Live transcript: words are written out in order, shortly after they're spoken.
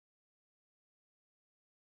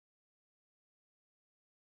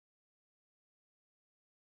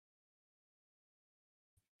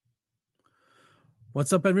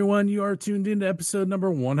What's up, everyone? You are tuned into episode number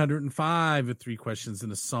 105 of 3 Questions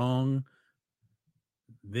and a Song.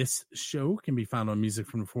 This show can be found on Music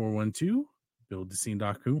from the 412,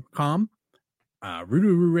 buildthescene.com,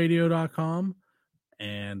 rootorootradio.com,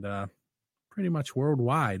 and pretty much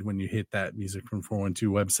worldwide when you hit that Music from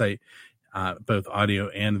 412 website, both audio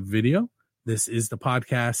and video. This is the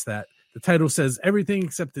podcast that the title says everything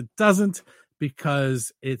except it doesn't,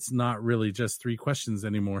 because it's not really just 3 questions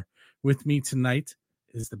anymore. With me tonight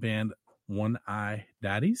is the band One Eye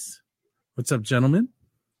Daddies. What's up, gentlemen?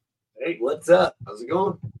 Hey, what's up? How's it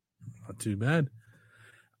going? Not too bad.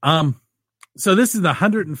 So this is the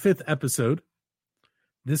 105th episode.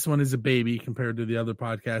 This one is a baby compared to the other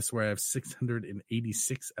podcasts where I have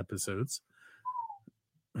 686 episodes.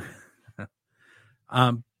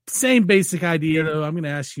 Same basic idea, though. I'm going to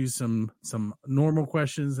ask you some normal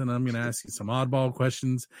questions, and I'm going to ask you some oddball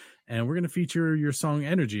questions, and we're going to feature your song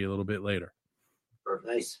Energy a little bit later.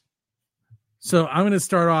 Nice. So I'm going to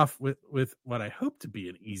start off with what I hope to be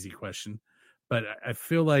an easy question, but I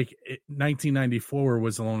feel like 1994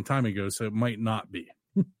 was a long time ago, so it might not be.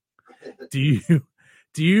 Do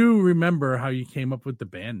you remember how you came up with the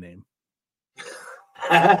band name?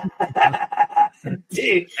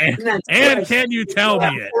 Dude, and can you tell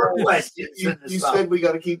me it? You said we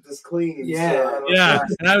got to keep this clean. Yeah, so yeah.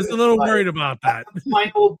 And I was a little worried about that. That's my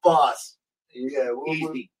old boss. Yeah,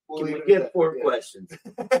 Easy. Can we get 4 questions?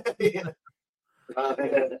 Yeah.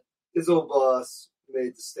 His old boss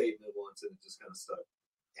made the statement once, and it just kind of stuck.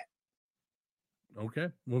 Okay,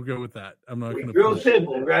 we'll go with that. I'm not going to. Real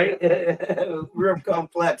simple, right? Real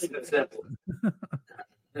complex and simple.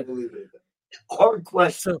 I believe it. Hard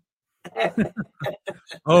question.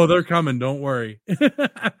 Oh, they're coming. Don't worry.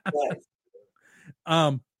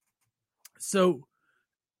 So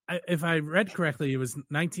if I read correctly, it was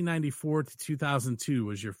 1994 to 2002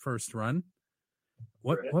 was your first run.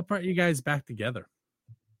 What brought you guys back together?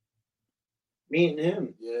 Me and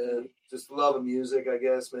him. Yeah, just love of music, I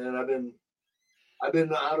guess, man. I've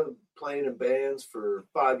been out of playing in bands for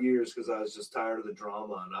 5 years because I was just tired of the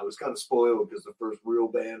drama, and I was kind of spoiled because the first real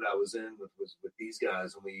band I was in was with these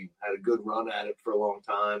guys, and we had a good run at it for a long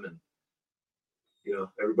time, and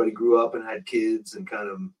everybody grew up and had kids and kind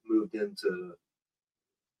of moved into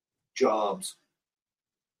jobs.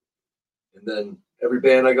 And then every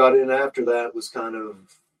band I got in after that was kind of,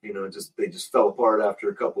 they just fell apart after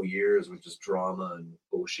a couple years with just drama and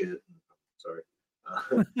bullshit. Sorry.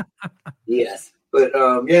 Yes. But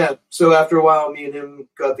so after a while, me and him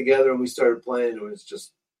got together and we started playing. It was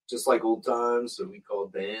just like old times. So we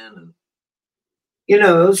called Dan. And it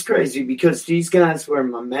was crazy because these guys were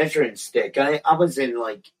my measuring stick. I was in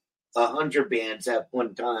like 100 bands at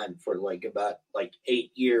one time for about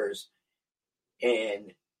 8 years.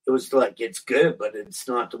 And it was like, it's good, but it's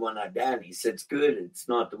not the One Eye Daddies. It's good. It's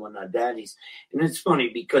not the One Eye Daddies. And it's funny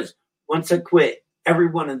because once I quit, every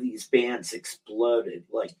one of these bands exploded.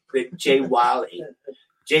 Like Jay Wiley.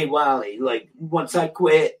 Like once I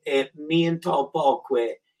quit, me and Tall Paul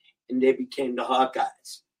quit, and they became the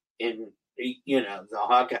Hawkeyes. And the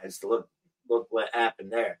Hawkeyes, look what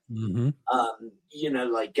happened there. Mm-hmm.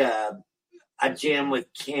 I jammed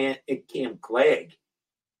with Cam Clegg,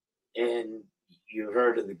 and you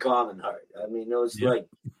heard of the Common Heart. I mean, it was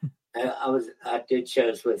I did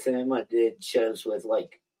shows with him. I did shows with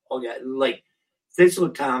Thistle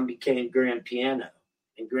Town became Grand Piano,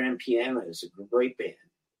 and Grand Piano is a great band,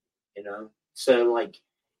 So it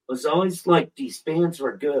was always these bands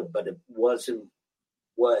were good, but it wasn't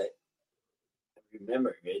what I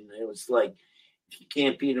remember. And it was if you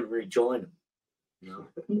can't beat them, rejoin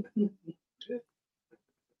them.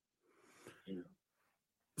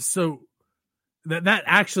 So that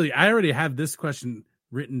actually, I already have this question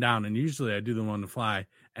written down, and usually I do them on the fly,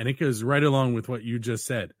 and it goes right along with what you just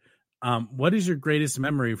said. What is your greatest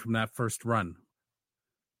memory from that first run?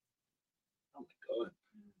 Oh my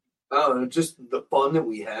God! Just the fun that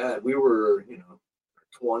we had. We were,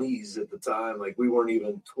 20s at the time. Like we weren't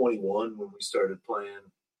even 21 when we started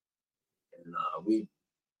playing, and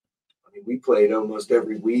we played almost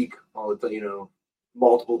every week, all the time,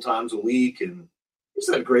 multiple times a week, and we just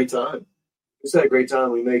had a great time.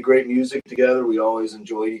 We made great music together. We always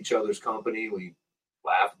enjoyed each other's company. We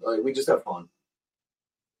laughed. We just have fun.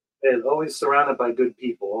 And always surrounded by good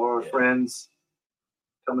people, all our friends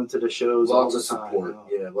coming to the shows. Lots all of the time, support.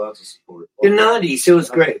 Yeah, lots of support. The 90s, it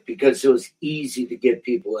was great because it was easy to get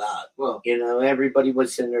people out. Well, everybody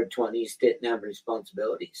was in their 20s, didn't have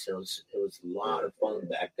responsibilities, so it was a lot of fun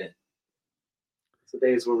back then. The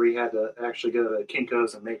days where we had to actually go to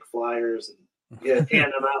Kinko's and make flyers and hand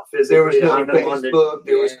them out physically. There was no Facebook,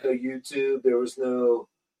 there was no YouTube, there was no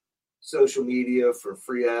social media for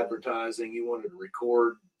free advertising. You wanted to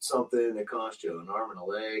record something that cost you an arm and a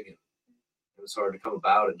leg, and it was hard to come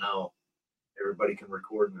about it. Now everybody can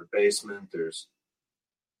record in their basement. You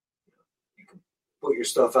can put your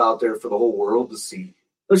stuff out there for the whole world to see.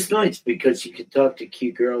 It's nice because you can talk to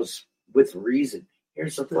cute girls with reason.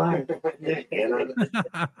 Here's a flyer.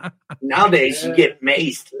 Nowadays, you get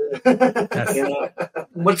maced.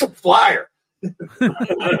 What's a flyer?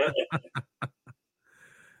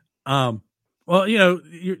 Well,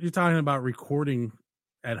 you're talking about recording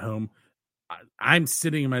at home. I'm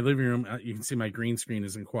sitting in my living room. You can see my green screen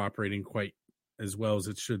isn't cooperating quite as well as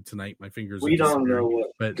it should tonight. My fingers. We don't know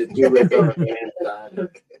what to do with our hands.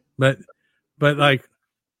 But like,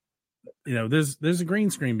 there's a green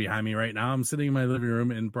screen behind me right now. I'm sitting in my living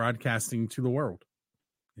room and broadcasting to the world.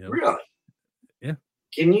 Really? Yeah.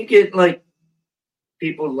 Can you get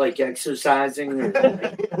people exercising or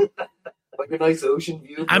like a nice ocean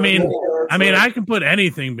view? I mean, I can put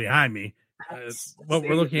anything behind me. What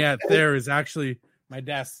we're looking at there is actually my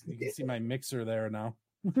desk. You can see my mixer there now.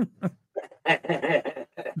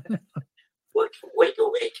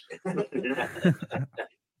 Wake.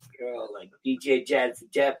 Girl, like DJ Jazzy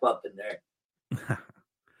Jeff up in there.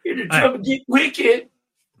 You're the trouble, get wicked.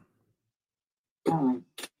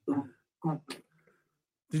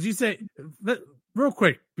 Did you say real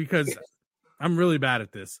quick, because I'm really bad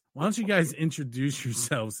at this? Why don't you guys introduce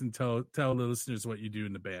yourselves and tell the listeners what you do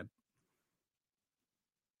in the band?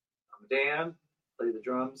 I'm Dan, play the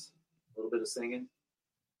drums, a little bit of singing.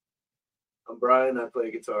 I'm Brian, I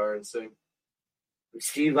play guitar and sing.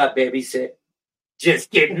 Steve, I babysit.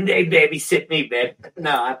 Just kidding, they babysit me, babe.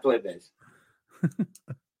 No, I play bass.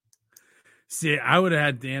 See, I would have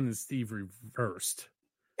had Dan and Steve reversed,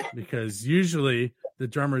 because usually the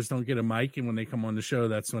drummers don't get a mic, and when they come on the show,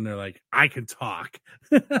 that's when they're like, I can talk.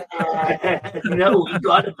 No, we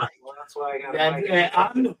got a mic. Well, that's why I got a mic.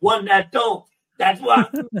 I'm the one that don't. That's why I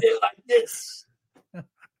do it like this.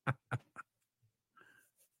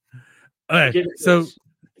 All right,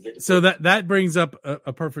 so that brings up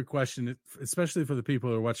a perfect question, especially for the people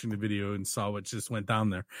who are watching the video and saw what just went down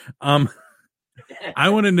there. I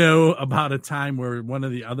want to know about a time where one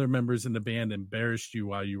of the other members in the band embarrassed you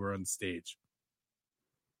while you were on stage.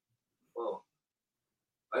 Well,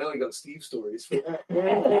 I only got Steve stories. Where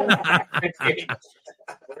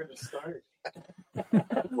to start?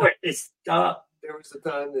 Where to stop? There was a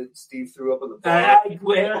time that Steve threw up on the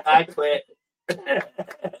bar. I quit.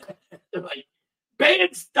 Like,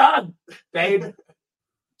 band's done, babe.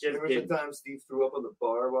 There was a time Steve threw up on the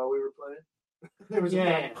bar while we were playing. There was a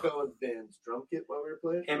time fell on Dan's drum kit while we were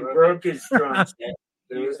playing. And broke his drum set.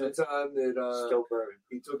 There was a time that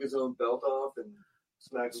he took his own belt off and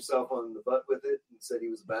smacked himself on the butt with it and said he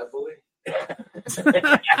was a bad boy.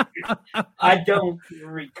 I don't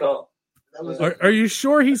recall. Are you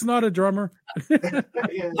sure he's not a drummer?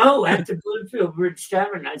 No, at the Bloomfield Bridge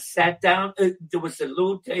Tavern, I sat down. There was a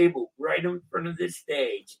little table right in front of the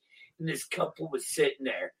stage, and this couple was sitting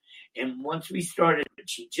there. And once we started,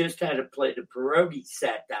 she just had to play the pierogi,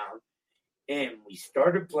 sat down, and we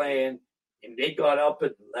started playing, and they got up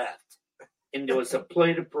and left. And there was a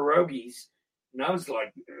plate of pierogies, and I was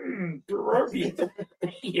like, pierogi.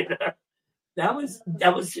 That was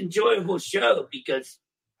an enjoyable show because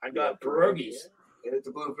I got pierogies. And at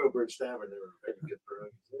the Bloomfield Bridge Tavern, they were very good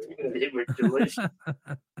pierogies. They were delicious.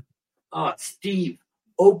 Oh, Steve,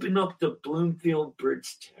 open up the Bloomfield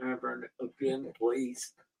Bridge Tavern again,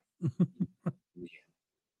 please.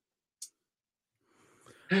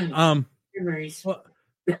 Well,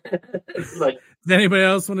 Like, does anybody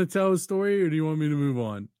else want to tell a story, or do you want me to move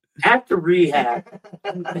on? after rehab.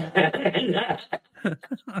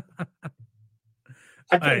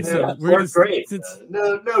 I think Right, so fourth grade.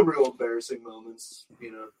 No real embarrassing moments.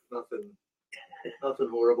 Nothing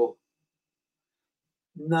horrible.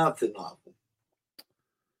 Nothing awful.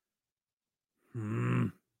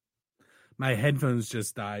 My headphones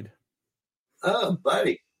just died. Oh,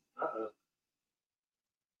 buddy. Uh-oh.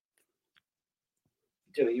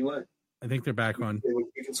 Tell you what. I think they're back on.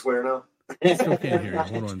 You can swear now. I still can't hear you.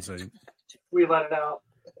 Hold on a second. We let it out.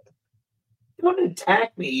 Don't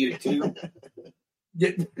attack me, you two.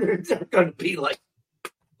 They're going to be like,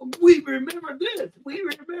 we remember this. We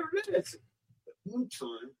remember this.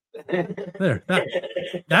 There.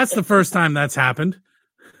 That's the first time that's happened.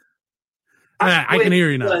 I can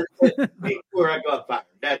hear you now. Before I got fired.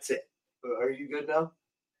 That's it. Are you good now?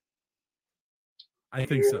 I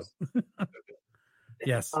think so.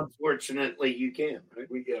 Yes. Unfortunately, you can. Right?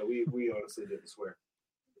 We honestly didn't swear.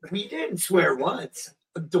 We didn't swear once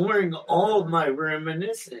during all my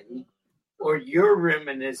reminiscing, or your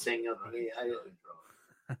reminiscing of me.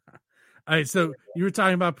 All right, so you were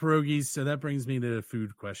talking about pierogies, so that brings me to the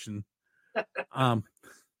food question.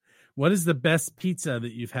 What is the best pizza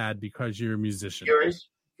that you've had because you're a musician?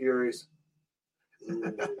 Furious.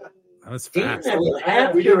 That was He fast. never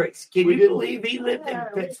had Furious. Can you believe he lived in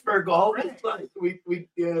Pittsburgh all his life?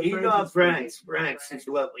 Eat off Frank's. Frank's is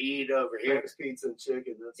what we eat over here. Frank's pizza and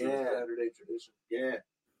chicken. That's a Saturday tradition. Yeah.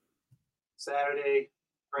 Saturday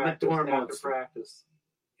practice dorm after monster. practice.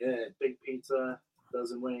 Yeah. Big pizza,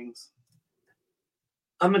 dozen wings,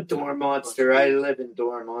 I'm a dorm monster. I live in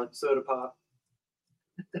Dormont. soda pop.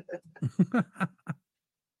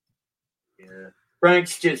 Yeah.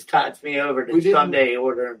 Frank's just tots me over to Sunday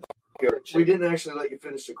ordering. We didn't actually let you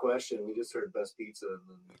finish the question. We just heard best pizza. And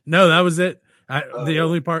then... No, that was it.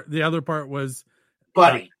 The other part was,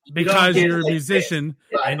 buddy, because you're a musician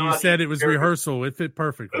and you said it was rehearsal. It fit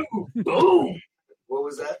perfectly. Boom. What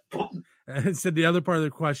was that? I said the other part of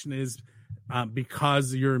the question is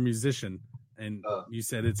because you're a musician, and you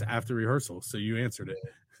said it's after rehearsal, so you answered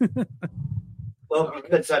it. Well,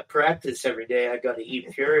 because I practice every day, I got to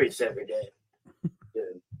eat Furious every day.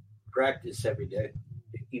 Practice every day.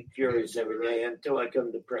 Eat Furious every day until I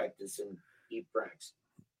come to practice and eat Frank's.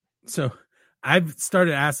 So I've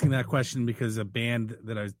started asking that question because a band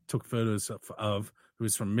that I took photos of who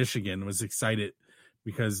was from Michigan was excited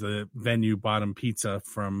because the venue bought him pizza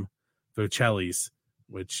from Vocelli's,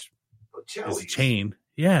 which is a chain.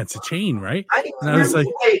 Yeah, it's a chain, right? I was like,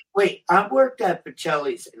 wait. I worked at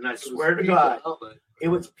Vocelli's, and I swear to God, it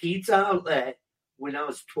was Pizza Outlet when I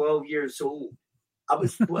was 12 years old. I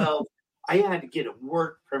was 12. I had to get a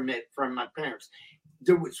work permit from my parents.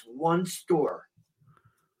 There was one store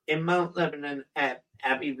in Mount Lebanon at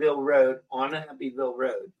Abbeville Road, on Abbeville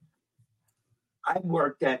Road. I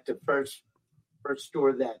worked at the first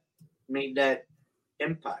store that made that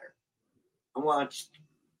empire. I watched,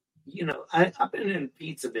 I've been in the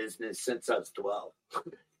pizza business since I was 12.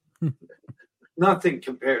 Nothing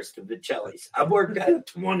compares to Vocelli's. I worked at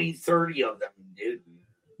 20, 30 of them, dude.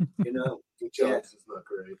 Vocelli's is not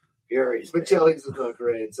great. Vocelli's is not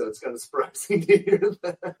great, so it's kind of surprising to hear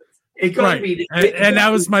that. And that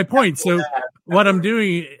was my point. So what I'm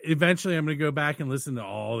doing, eventually I'm going to go back and listen to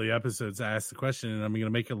all the episodes I asked the question, and I'm going to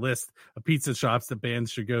make a list of pizza shops that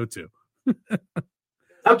bands should go to.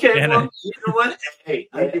 Okay, you know what? Hey,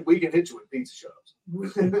 we can hit you with pizza shops.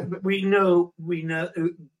 we know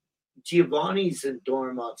Giovanni's in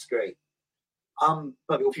Dormont's great.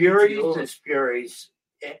 But Furious is Furious.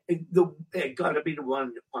 It got to be the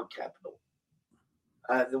one on Capitol.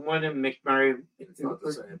 The one in McMurray. It's not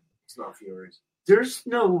the same. It's not Furious. There's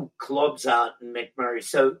no clubs out in McMurray,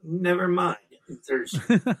 so never mind. If there's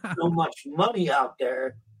so much money out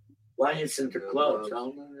there, why isn't there clubs? I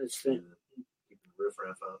don't understand. Keeping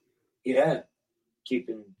riffraff out. Yeah,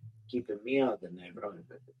 keeping me out of the neighborhood.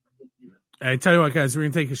 I tell you what, guys, we're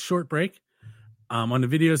gonna take a short break. On the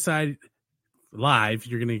video side, live,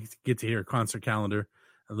 you're gonna get to hear a concert calendar.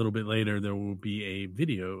 A little bit later, there will be a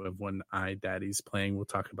video of when iDaddy's playing. We'll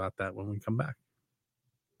talk about that when we come back.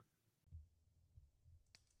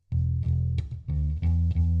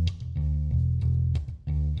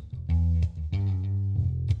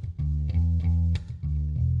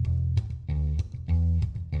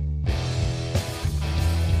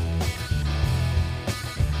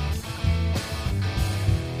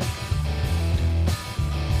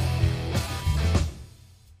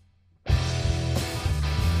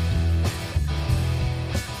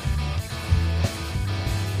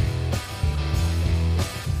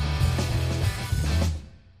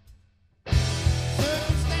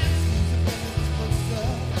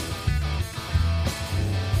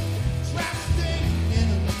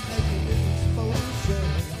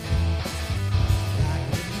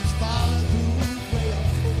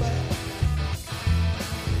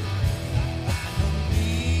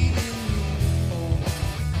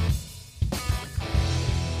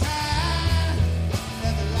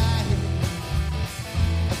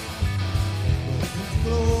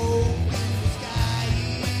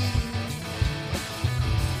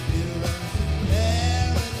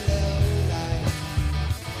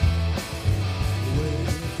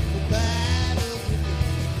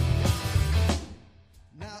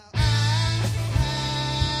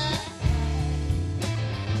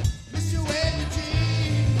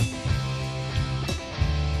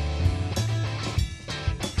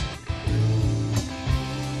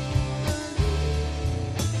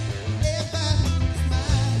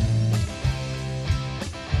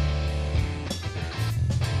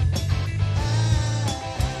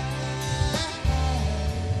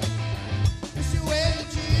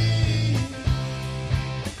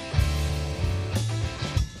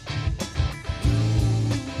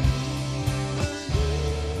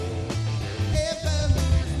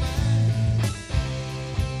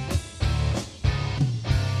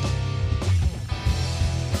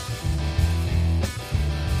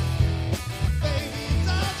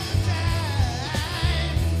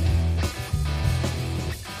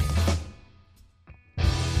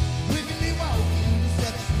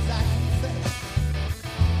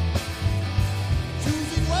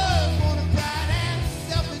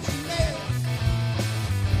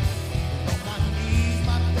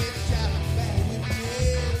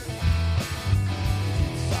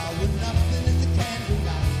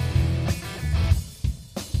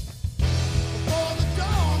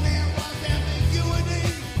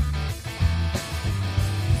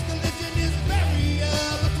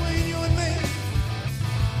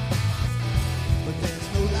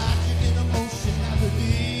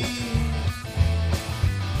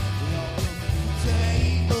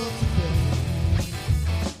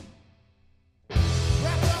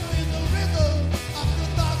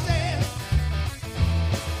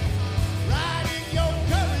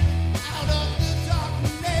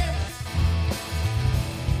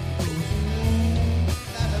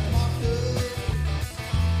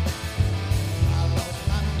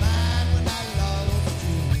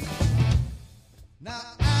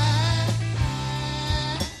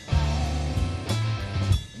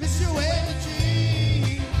 miss your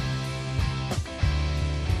energy.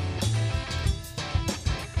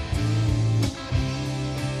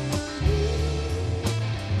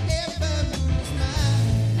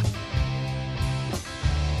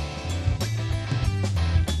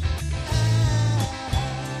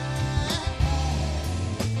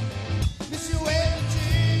 Miss your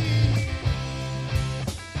energy.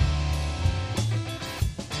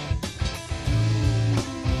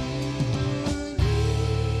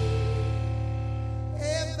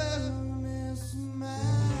 Ever miss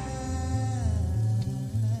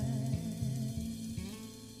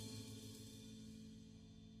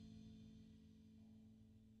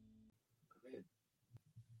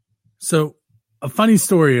So, a funny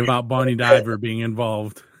story about Bonnie Diver being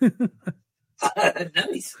involved.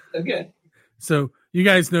 Nice. Okay. So, you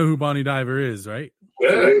guys know who Bonnie Diver is, right?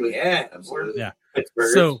 Absolutely. Yeah. Absolutely. Yeah.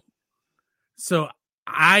 Pittsburgh. So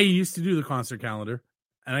I used to do the concert calendar,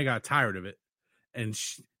 and I got tired of it. And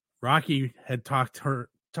Rocky had talked to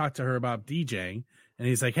her about DJing, and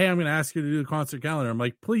he's like, "Hey, I'm going to ask you to do the concert calendar." I'm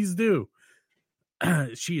like, "Please do."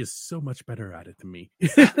 She is so much better at it than me.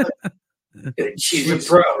 She's a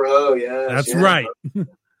pro. Yeah, That's right.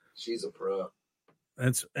 She's a pro.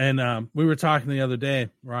 We were talking the other day,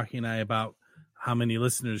 Rocky and I, about how many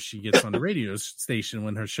listeners she gets on the radio station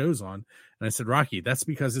when her show's on. And I said, Rocky, that's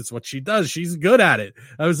because it's what she does. She's good at it.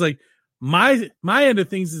 I was like, my end of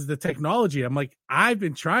things is the technology. I'm like, I've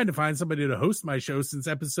been trying to find somebody to host my show since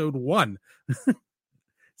episode 1.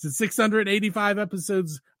 Since 685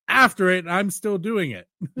 episodes after it, I'm still doing it.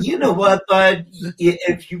 You know what, bud?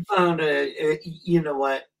 If you found you know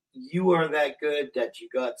what? You are that good that you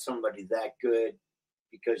got somebody that good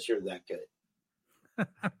because you're that good.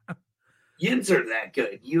 Yins are that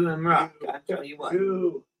good. You and Rock. I tell you what.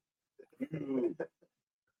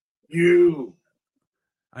 You.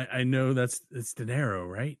 I know it's De Niro,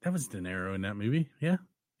 right? That was De Niro in that movie. Yeah.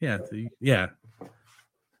 Yeah.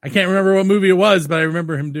 I can't remember what movie it was, but I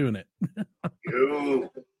remember him doing it. You.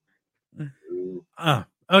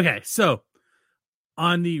 Okay. So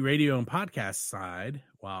on the radio and podcast side,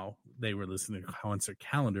 while they were listening to concert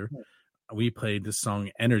calendar, we played the song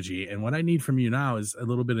Energy. And what I need from you now is a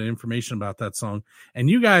little bit of information about that song. And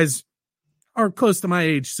you guys are close to my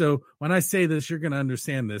age. So when I say this, you're going to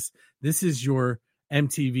understand this. This is your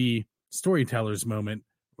MTV Storytellers moment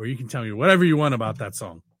where you can tell me whatever you want about that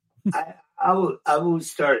song. I will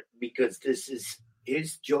start because this is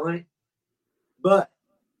his joint, but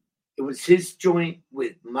it was his joint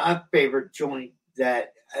with my favorite joint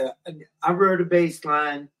that I wrote a bass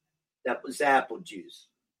line that was Apple Juice.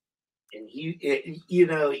 And he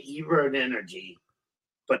wrote Energy,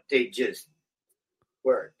 but they just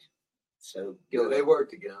worked. So they work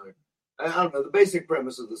together. I don't know. The basic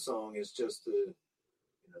premise of the song is just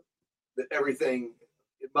that everything,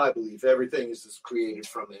 in my belief, everything is just created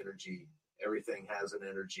from energy. Everything has an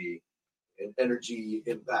energy, and energy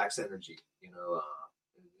impacts energy.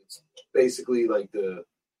 It's basically like the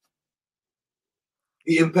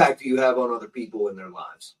impact you have on other people in their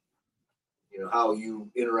lives. How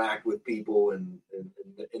you interact with people and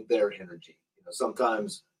their energy.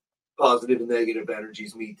 Sometimes positive and negative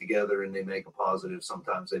energies meet together and they make a positive.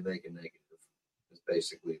 Sometimes they make a negative. It's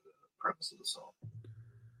basically the premise of the song.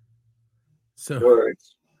 So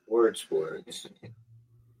words.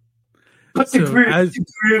 But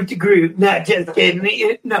the groove. Not just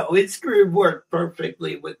kidding. No, its groove worked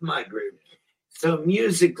perfectly with my groove. So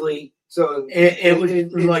musically, it was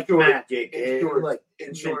like magic.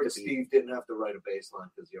 In short, Steve didn't have to write a bass line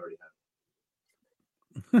because he already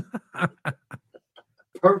had it.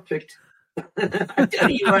 Perfect. I tell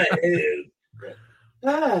you what.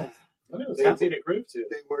 They groove too.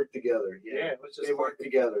 They work together. Yeah, they work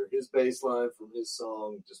together. His bass line from his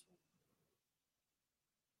song just.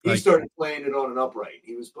 He Like, started playing it on an upright.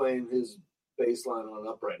 He was playing his bass line on an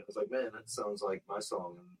upright. I was like, man, that sounds like my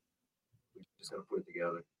song, and we just gotta put it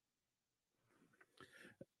together.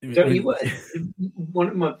 Tell you what, one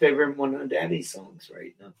of my favorite one of Daddy's songs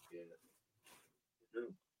right now.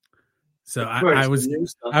 So I was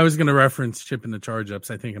going to reference Chip and the Charge Ups.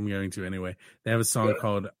 I think I'm going to anyway. They have a song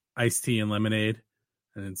called Iced Tea and Lemonade,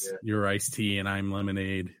 and it's Your Iced Tea and I'm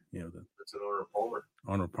Lemonade. That's an Arnold Palmer.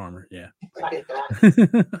 Arnold Palmer, yeah.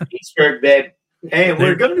 Pittsburgh, babe. Hey,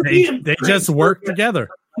 we're going to be. They just work together.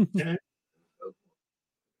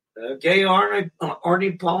 Okay, Arnie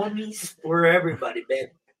Palmies, we're everybody, babe.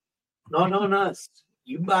 Not on us.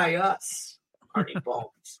 You buy us, Arnie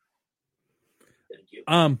Palmies. Thank you.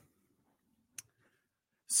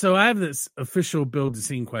 So I have this official build to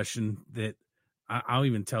scene question that I'll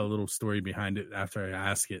even tell a little story behind it after I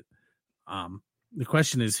ask it. The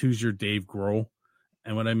question is, who's your Dave Grohl?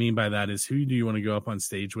 And what I mean by that is, who do you want to go up on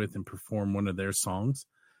stage with and perform one of their songs?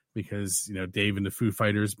 Because, you know, Dave and the Foo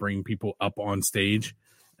Fighters bring people up on stage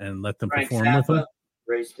and let them Frank perform with them. Zappa,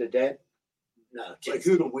 Raised the Dead. No, Like, just,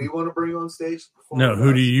 who do we want to bring on stage? to perform No, with who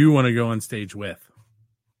us? do you want to go on stage with?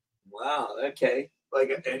 wow. Okay. Like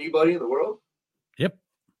anybody in the world? Yep.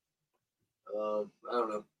 I don't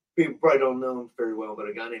know. People probably don't know him very well, but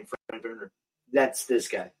a guy named Frank Turner. That's this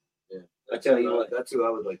guy. Yeah, I tell you what. that's who I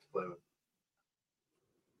would like to play with.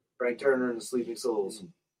 Frank Turner and the Sleeping Souls.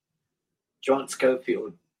 John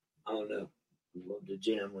Schofield. I don't know. Love to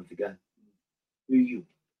jam with the guy. Who you?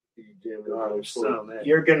 So, man.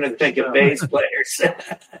 You're gonna think of bass players.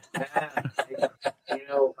 You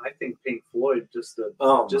know, I think Pink Floyd just to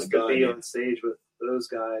Oh, just my to God, be yeah. on stage with those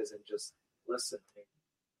guys and just listen,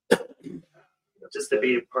 just to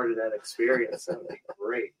be a part of that experience, that would be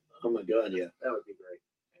great. Oh my God, yeah. That would be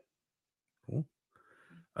great.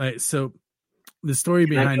 All right. So the story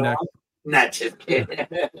Can I behind go that. on? Not just kidding.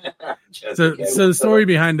 Just So kidding. the story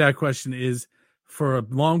behind that question is, for a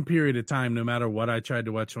long period of time, no matter what I tried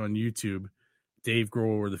to watch on YouTube, Dave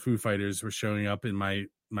Grohl or the Foo Fighters were showing up in my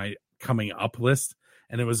coming up list,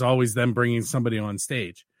 and it was always them bringing somebody on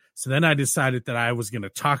stage. So then I decided that I was going to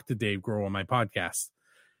talk to Dave Grohl on my podcast.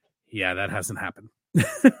 Yeah, that hasn't happened.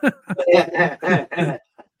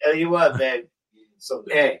 Tell you what, man.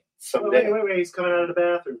 Someday. Hey, Oh, someday. wait, he's coming out of the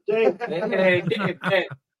bathroom. Dave, Hey,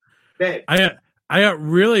 Dave. I got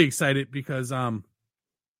really excited because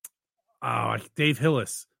Dave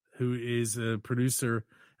Hillis, who is a producer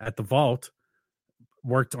at The Vault,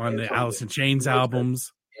 worked on the Alice in Chains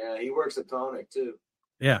albums. Yeah, he works at Tonic too.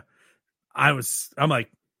 Yeah. I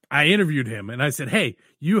interviewed him and I said, hey,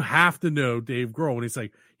 you have to know Dave Grohl. And he's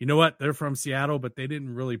like, you know what? They're from Seattle, but they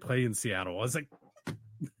didn't really play in Seattle. I was like,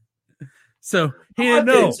 so he didn't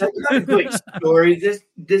know. It's a quick story.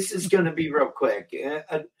 This is going to be real quick.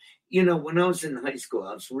 You know, when I was in high school,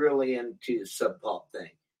 I was really into the Sub Pop thing.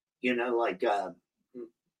 You know, like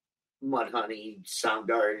Mudhoney,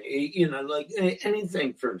 Soundgarden. You know, like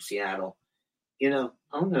anything from Seattle. You know,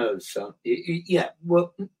 I don't know. So yeah,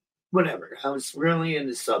 well, whatever. I was really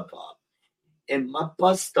into Sub Pop, and my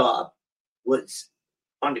bus stop was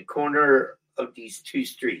on the corner of these two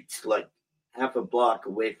streets, like half a block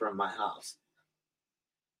away from my house.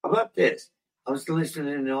 How about this? I was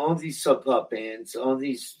listening to all these Sub Pop bands, all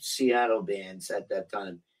these Seattle bands at that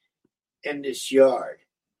time, in this yard.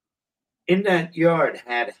 In that yard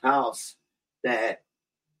had a house that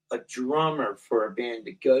a drummer for a band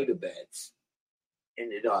to go to beds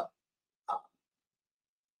ended up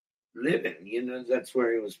living. You know, that's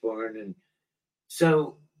where he was born. And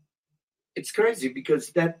so it's crazy because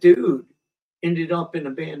that dude ended up in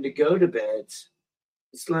a band to go to beds.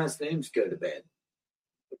 His last name's Go to Bed,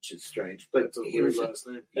 which is strange, but That's a he weird was last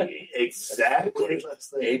name. exactly, Weird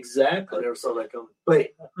last name. I exactly. never saw that coming. But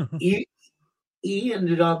he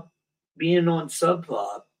ended up being on Sub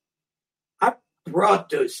Pop. I brought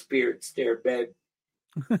those spirits there, babe.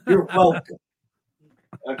 You're welcome.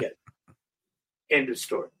 Okay. End of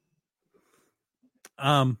story.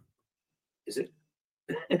 Is it?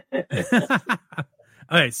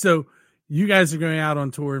 All right, so you guys are going out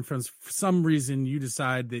on tour, and for some reason you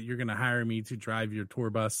decide that you're going to hire me to drive your tour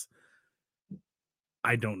bus.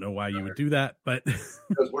 I don't know why you would do that, but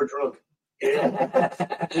Because we're drunk.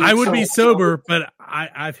 I would be sober, but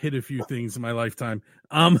I've hit a few things in my lifetime.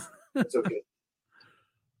 It's okay.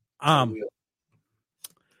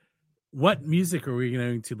 What music are we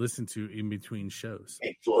going to listen to in between shows?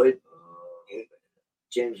 Pink Floyd,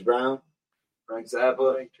 James Brown, Frank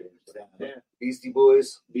Zappa, Yeah. Beastie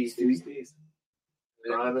Boys, Beasties.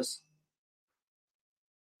 Primus.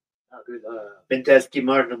 Oh, good. Pentesky,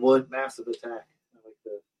 Martin and Wood. Massive Attack. I like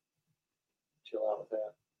to chill out with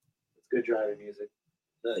that. It's good driving music.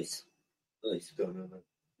 Nice. Don't know that.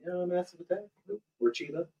 You know, Massive Attack. We're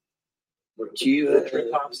Cheetah.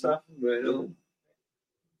 Trip hop stuff. Right on.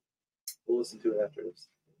 We'll listen to it after this.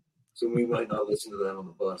 So we might not listen to that on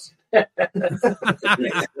the bus.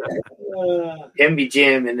 Him be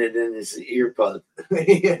jamming it in his earpod.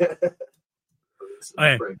 Yeah. All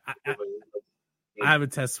right, I have a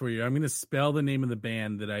test for you. I'm going to spell the name of the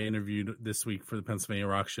band that I interviewed this week for the Pennsylvania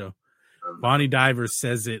Rock Show. Bonnie Diver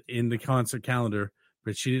says it in the concert calendar,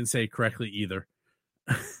 but she didn't say it correctly either.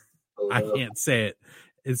 I can't say it.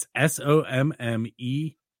 It's Sommelier.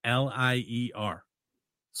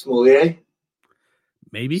 Smolier.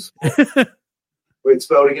 Maybe. Wait,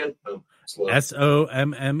 spell it again. Oh, slow.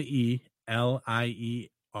 Sommelier.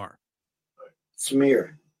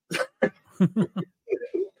 Smear.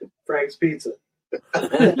 Frank's Pizza.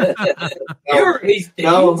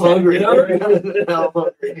 Now I'm hungry. Now I'm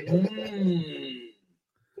hungry.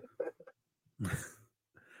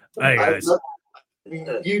 Hey guys, How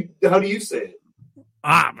do you say it?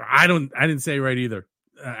 I didn't say it right either.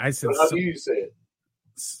 I said How do you say it?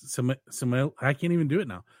 I can't even do it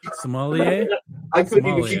now. Sommelier. I couldn't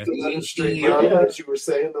even Sommelier. keep the letters straight as you were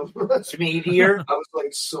saying them. Meteor. I was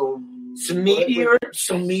like, Some meteor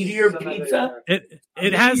pizza.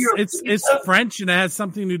 It has it's French and it has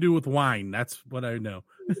something to do with wine. That's what I know.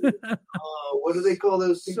 What do they call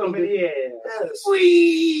those people? Sommelier.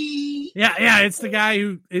 Yes. Yeah. It's the guy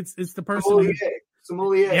who it's the person. Who,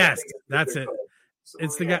 Sommelier. yes, that's it.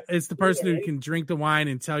 It's the guy. It's the person who can drink the wine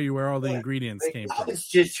and tell you where all the ingredients came I from. was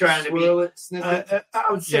just trying to be. Swirl it, sniff it. I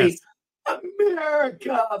would say Yes.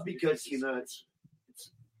 America because it's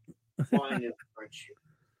wine and French.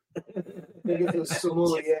 Think it's a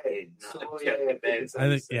sommelier.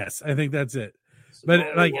 I think that's it.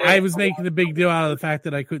 But like I was making a big deal out of the fact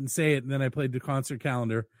that I couldn't say it, and then I played the concert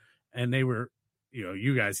calendar, and they were,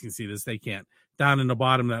 you guys can see this, they can't. Down in the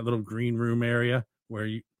bottom of that little green room area where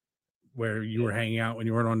you were hanging out when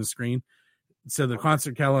you weren't on the screen. So the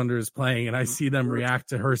concert calendar is playing, and I see them react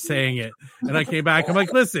to her saying it, and I came back. I'm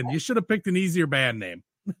like, listen, you should have picked an easier band name.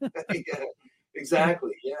 Yeah,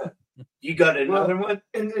 exactly. Yeah. You got another one?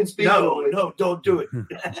 And speaking of which, No, don't do it.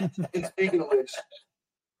 and speaking of which,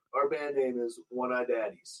 our band name is One Eye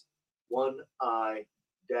Daddies. One Eye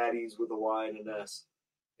Daddies with a Y and an S,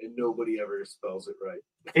 and nobody ever spells it right.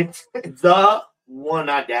 It's the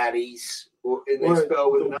One-Eye Daddies. And they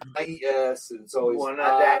spell with an I-E-S, and it's always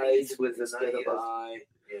One-Eye Daddies with an instead of I-E-S.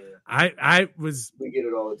 I. Yeah, We get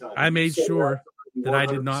it all the time. I made So sure that's that I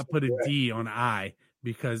did not put a 100% D on I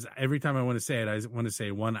because every time I want to say it, I want to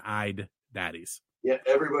say one-eyed daddies. Yeah,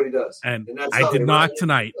 everybody does. And that's I how did they not write it.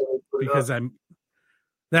 tonight Put it because up. I'm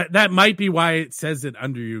that might be why it says it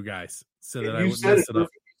under you guys so that I You wouldn't said mess it it up.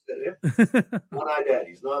 perfect. One-Eye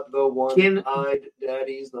Daddies, not the one-eyed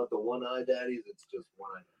daddies, not the one-eyed daddies. It's just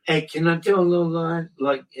one-eyed. Hey, can I tell a little line?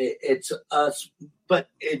 Like, it's us, but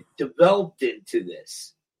it developed into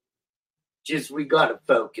this. Just, we got to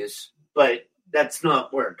focus, but that's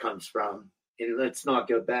not where it comes from. And let's not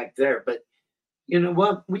go back there. But you know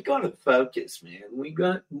what? We got to focus, man. We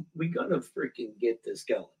got to freaking get this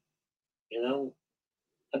going.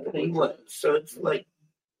 I think what? So it's like,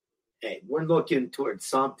 hey, we're looking towards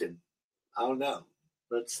something. I don't know.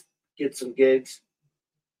 Let's get some gigs,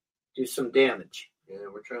 do some damage. Yeah,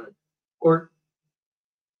 we're trying. Or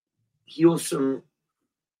heal some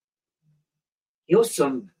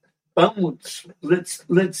bones. Let's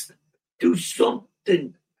do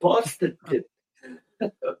something positive. I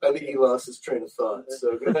think he lost his train of thought.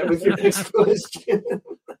 So go ahead with your next question. All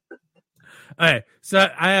right. So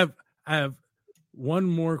I have one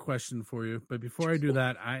more question for you, but before I do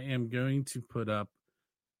that, I am going to put up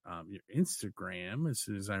your Instagram as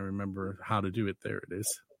soon as I remember how to do it. There it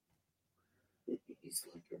is. He's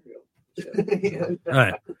like a real. Yeah. All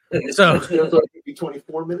right. So It's going to be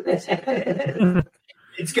 24 minutes.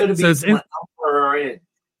 It's going to be So it's 1 hour in.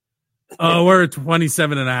 we're at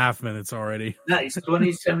 27 and a half minutes already. Nice.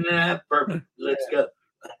 27 and a half. Perfect. Let's go.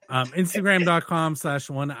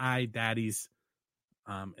 Instagram.com/one-eye-daddies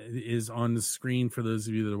is on the screen for those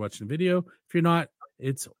of you that are watching the video. If you're not,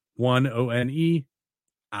 it's OneONEIEYE,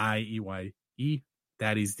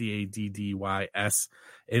 Daddies, DADDYS.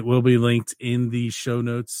 It will be linked in the show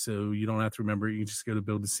notes, so you don't have to remember it. You can just go to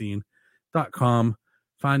buildascene.com,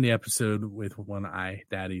 find the episode with One Eye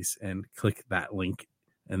Daddies, and click that link,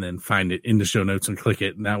 and then find it in the show notes and click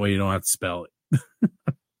it, and that way you don't have to spell it.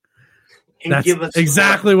 And That's give us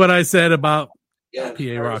exactly what I said about Yeah,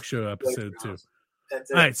 PA Rock Show episode 2. That's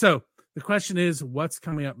it. All right, so the question is, what's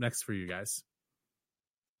coming up next for you guys?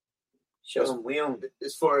 show them we owned it.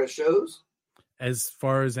 As far as shows, As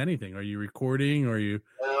far as anything, are you recording? Or are you?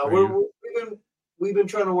 we've been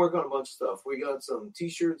trying to work on a bunch of stuff. We got some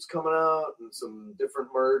T-shirts coming out and some different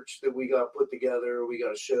merch that we got put together. We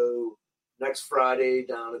got a show next Friday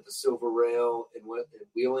down at the Silver Rail in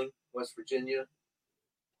Wheeling, West Virginia,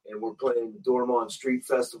 and we're playing Dormont Street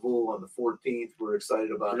Festival on the 14th. We're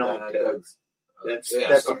excited about In that. October. That's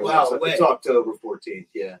a while away. It's October 14th.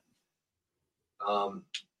 Yeah.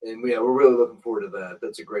 And we're really looking forward to that.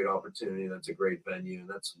 That's a great opportunity. That's a great venue. And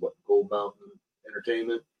that's what Gold Mountain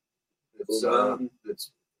Entertainment. It's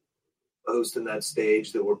hosting that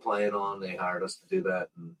stage that we're playing on. They hired us to do that.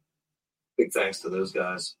 And big thanks to those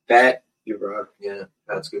guys. Pat, you're right. Yeah,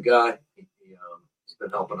 Pat's a good guy. He's been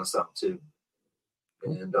helping us out too.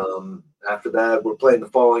 And after that, we're playing the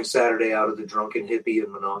following Saturday out at the Drunken Hippie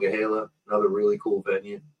in Monongahela, another really cool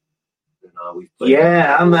venue. we've played.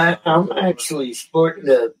 Yeah, I'm actually sporting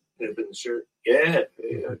the Hip in the shirt. yeah.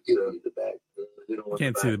 Yeah, give me the back. We don't want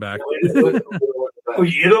Can't see the back. We don't want the back. Oh,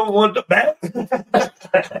 you don't want the back?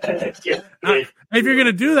 If you're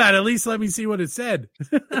gonna do that, at least let me see what it said.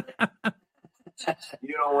 You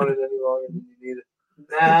don't want it any longer than you need it.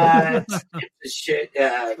 Nah, it's a shit.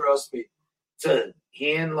 Trust me. It's a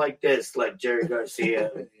hand like this, like Jerry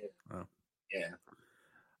Garcia. Oh.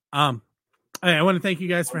 Yeah. Hey, I want to thank you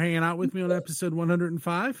guys for hanging out with me on episode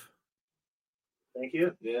 105. Thank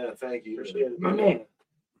you. Yeah, thank you. Appreciate it. My man.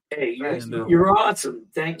 Hey, Thanks, you're awesome.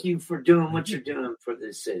 Thank you for doing what you're doing for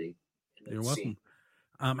this city. You're welcome.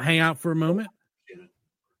 Hang out for a moment.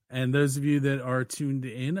 And those of you that are tuned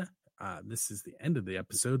in, this is the end of the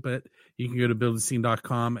episode, but you can go to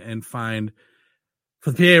buildascene.com and find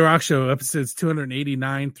for the PA Rock Show episodes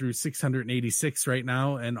 289 through 686 right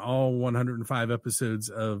now, and all 105 episodes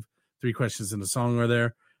of 3 Questions and a Song are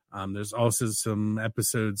there. There's also some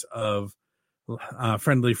episodes of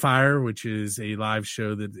Friendly Fire, which is a live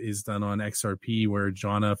show that is done on XRP, where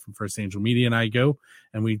Jonna from First Angel Media and I go,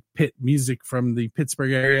 and we pit music from the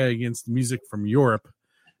Pittsburgh area against music from Europe,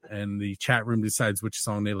 and the chat room decides which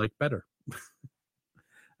song they like better.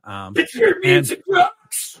 Your music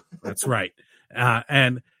rocks. That's right.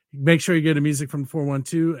 And make sure you go to Music from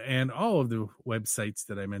 412 and all of the websites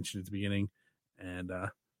that I mentioned at the beginning. And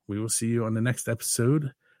we will see you on the next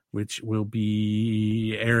episode, which will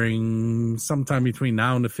be airing sometime between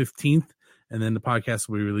now and the 15th. And then the podcast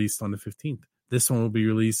will be released on the 15th. This one will be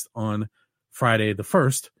released on Friday the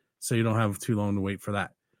 1st, so you don't have too long to wait for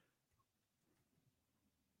that.